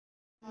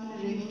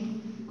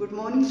Bismillahirrahmanirrahim. Good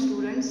morning,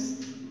 students.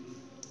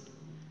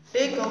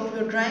 Take out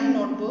your drawing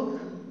notebook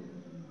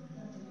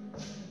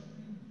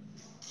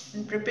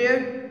and prepare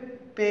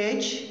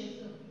page.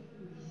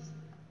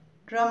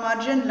 Draw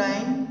margin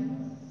line.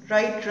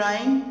 Write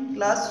drawing,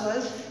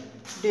 classwork,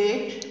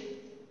 date.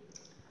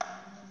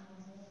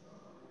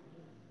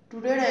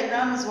 Today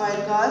diagram is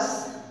wire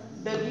gauze.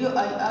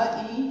 WIREGAUZE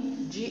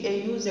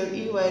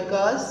wire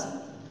gauze.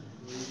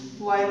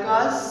 Wire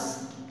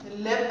gauze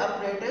lab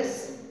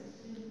apparatus.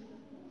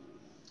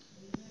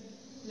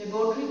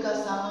 Laboratory का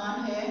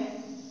सामान है,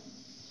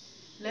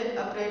 lab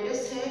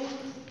apparatus है।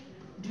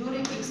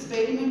 During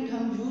experiment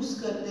हम use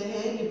करते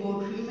हैं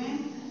laboratory में।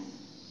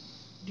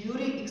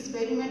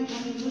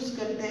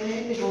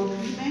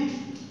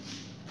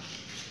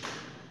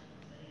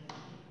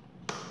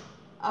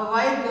 A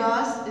wire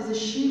gauze is a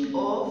sheet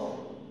of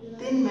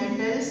thin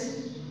metals.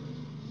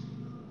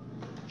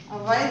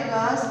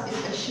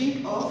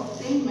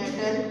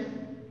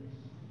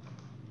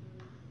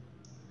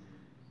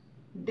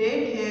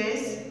 That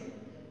has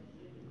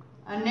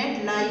a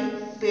net-like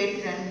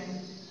pattern.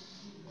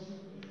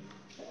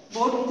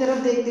 Board की तरफ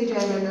देखते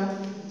जाए बेटा।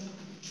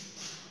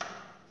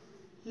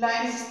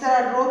 लाइन्स इस तरह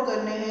ड्रॉ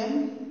करने हैं।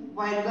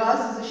 वायर गाज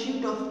is a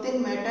sheet of thin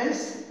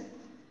metals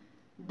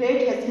date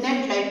has net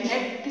like,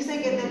 net किसे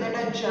कहते हैं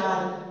बेटा?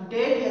 जाल।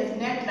 Date has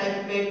net like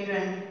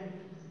pattern.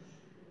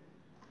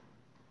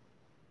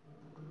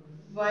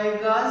 Wire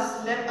गाज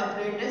लैब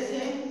अपरेटस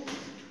है,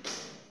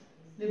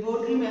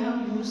 लेबोरेटरी में हम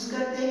यूज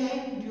करते हैं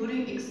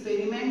during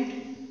experiment.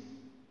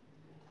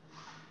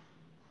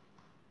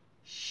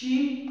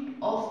 Sheet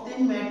of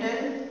thin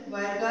metal,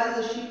 wire gauze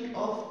is a sheet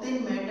of thin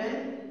metal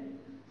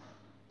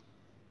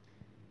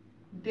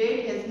that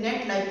has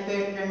net-like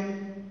pattern.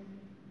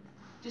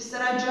 जिस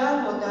तरह जाल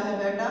होता है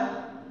बेटा,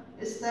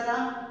 इस तरह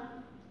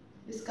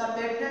इसका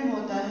पैटर्न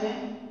होता है।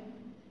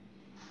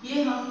 ये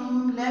हम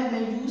लैब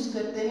में यूज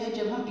करते हैं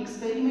जब हम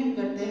एक्सपेरिमेंट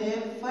करते हैं।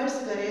 फर्ज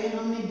करें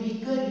हमने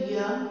बीकर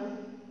लिया,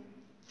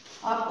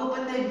 आपको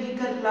पता है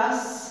बीकर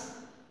ग्लास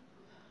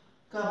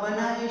का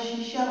बना है,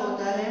 शीशा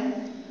होता है।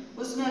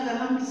 उसमें अगर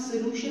हम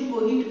सोल्यूशन को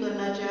हीट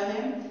करना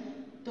चाहें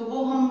तो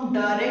वो हम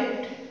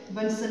डायरेक्ट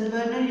बंसन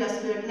बर्नर या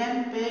स्पिरिट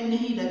लैंप पे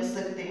नहीं रख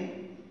सकते।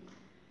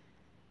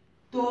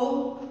 तो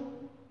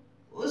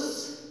उस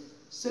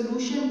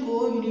सोल्यूशन को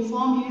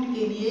यूनिफॉर्म हीट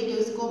के लिए, कि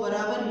उसको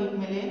बराबर हीट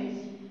मिले,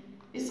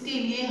 इसके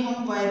लिए हम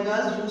वायर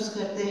गाज यूज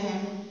करते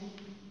हैं।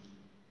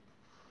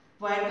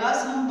 वायर गाज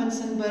हम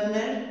बंसन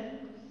बर्नर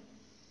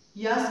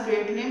या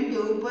स्पिरिट लैंप के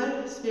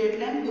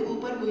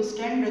ऊपर कोई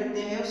स्टैंड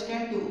रखते हैं। उस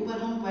स्टैंड के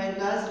ऊपर हम वायर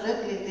गाज रख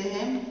लेते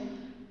हैं।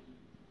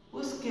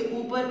 उसके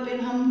ऊपर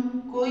फिर हम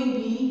कोई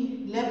भी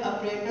लैब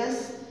अपरेटस,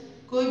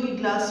 कोई भी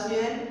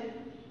ग्लासवेयर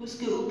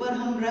उसके ऊपर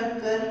हम रख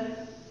कर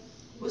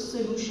उस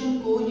सोल्यूशन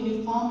को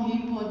यूनिफॉर्म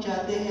हीट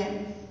पहुंचाते हैं।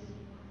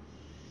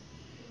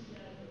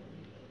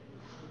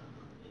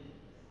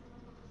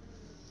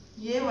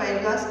 ये वायर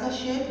गाज का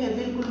शेप है,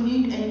 बिल्कुल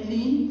नीट एंड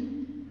क्लीन।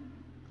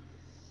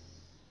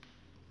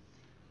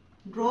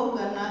 ड्रॉ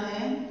करना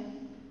है।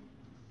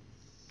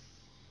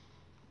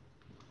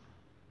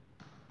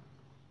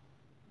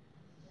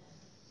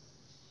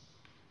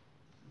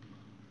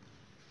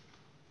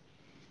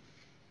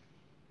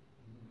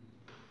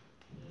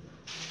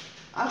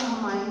 अब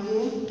हम आएंगे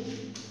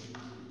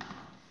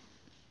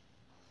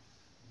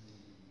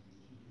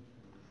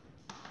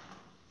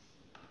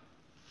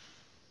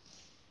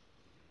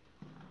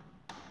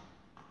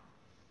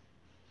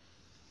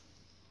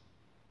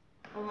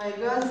wire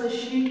gauze is a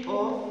sheet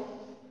of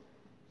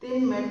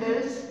thin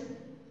metals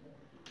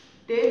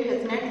that has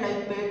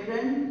net-like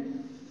pattern.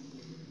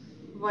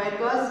 Wire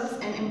gauze is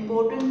an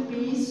important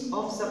piece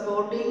of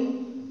supporting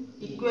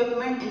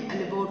equipment in a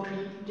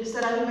laboratory. जिस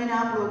तरह कि मैंने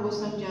आप लोगों को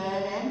समझाया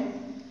है,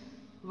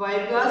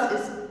 wire gauze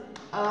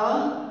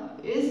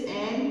is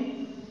an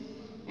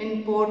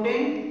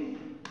important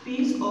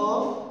piece of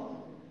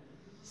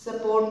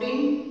supporting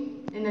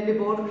in a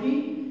laboratory,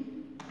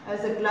 as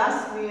a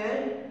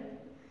glassware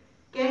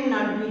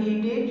cannot be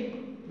heated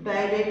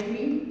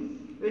directly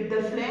with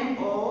the flame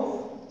of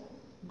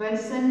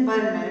Bunsen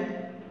burner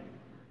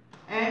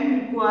and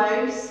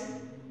requires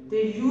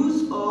the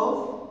use of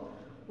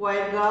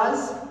wire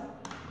gauze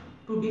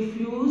to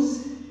diffuse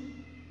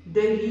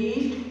the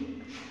heat,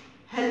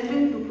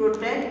 helping to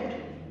protect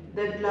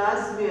the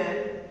glassware.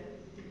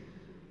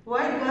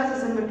 Wire gauze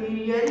is a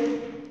material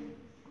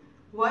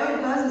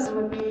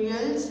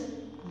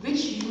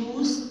which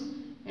used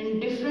in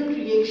different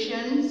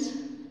reactions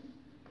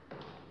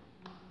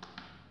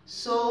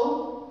so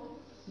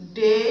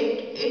that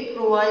it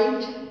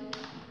provides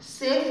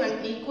safe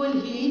and equal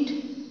heat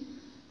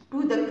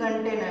to the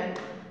container.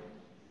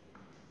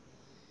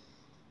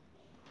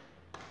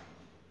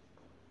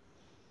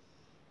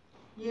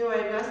 ये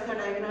wire गाज का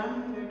diagram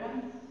है बेटा।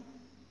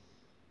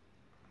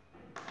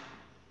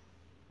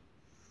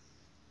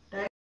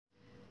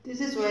 This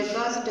is wire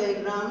gauze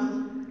diagram.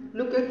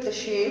 Look at the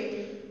shape.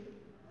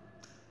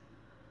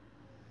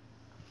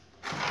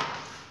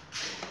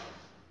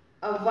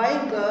 A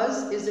wire gauze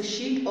is a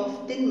sheet of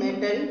thin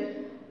metal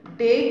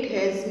date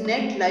has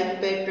net like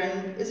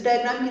pattern. इस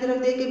diagram की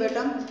तरफ देखिए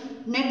बेटा,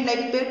 नेट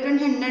लाइक पैटर्न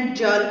है, नेट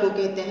जाल को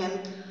कहते हैं।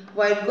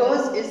 Wire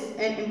gauge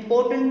is an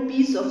important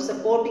piece of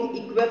supporting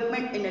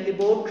equipment in a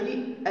laboratory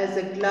as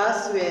a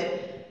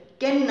glassware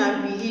can not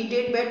be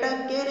heated. बेटा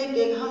कह रहे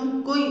कि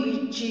हम कोई भी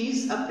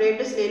चीज़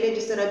अपरेटस ले लें,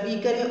 जिस तरह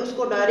बीकर है,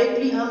 उसको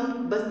डायरेक्टली हम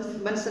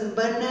बंसन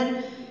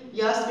बर्नर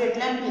या स्पिरिट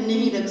लैम्प में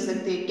नहीं रख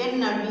सकते। Can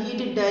not be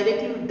heated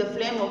directly with the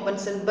flame of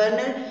Bunsen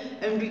burner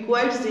and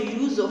requires the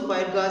use of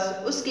wire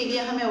गाज। उसके लिए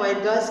हमें वायर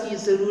गाज की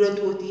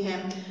ज़रूरत होती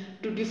है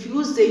to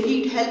diffuse the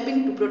heat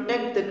helping to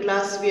protect the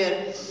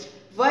glassware.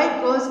 Wire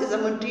gauze is a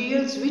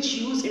material which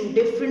used in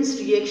different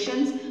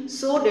reactions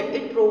so that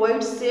it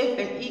provides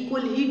safe and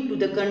equal heat to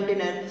the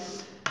container।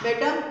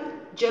 बेटा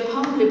जब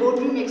हम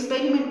laboratory में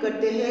experiment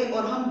करते हैं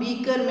और हम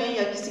beaker में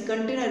या किसी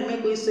कंटेनर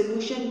में कोई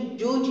सोल्यूशन,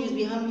 जो चीज़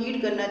भी हम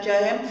हीट करना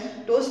चाहें,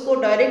 तो उसको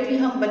डायरेक्टली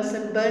हम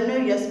बंसन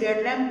बर्नर या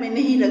स्पिरिट लैम्प में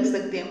नहीं रख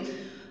सकते।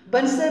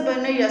 बंसन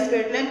बर्नर या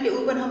स्पिरिट लैम्प के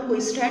ऊपर हम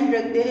कोई स्टैंड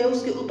रखते हैं,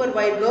 उसके ऊपर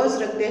वायर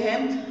गॉज रखते हैं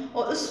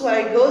और उस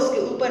वायर गॉज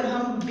के ऊपर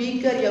हम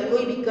बीकर या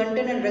कोई भी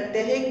कंटेनर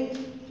रखते हैं,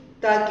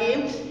 ताकि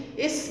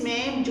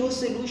इसमें जो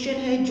सोल्यूशन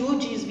है, जो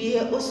चीज़ भी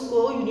है, उसको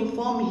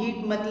यूनिफॉर्म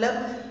हीट, मतलब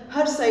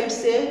हर साइड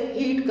से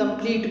हीट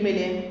कंप्लीट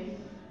मिले।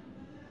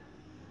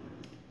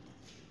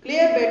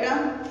 क्लियर बेटा?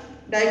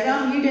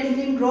 Diagram heat and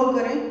heat draw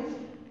करें।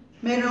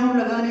 मैं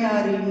राउंड लगाने आ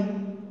रही हूँ।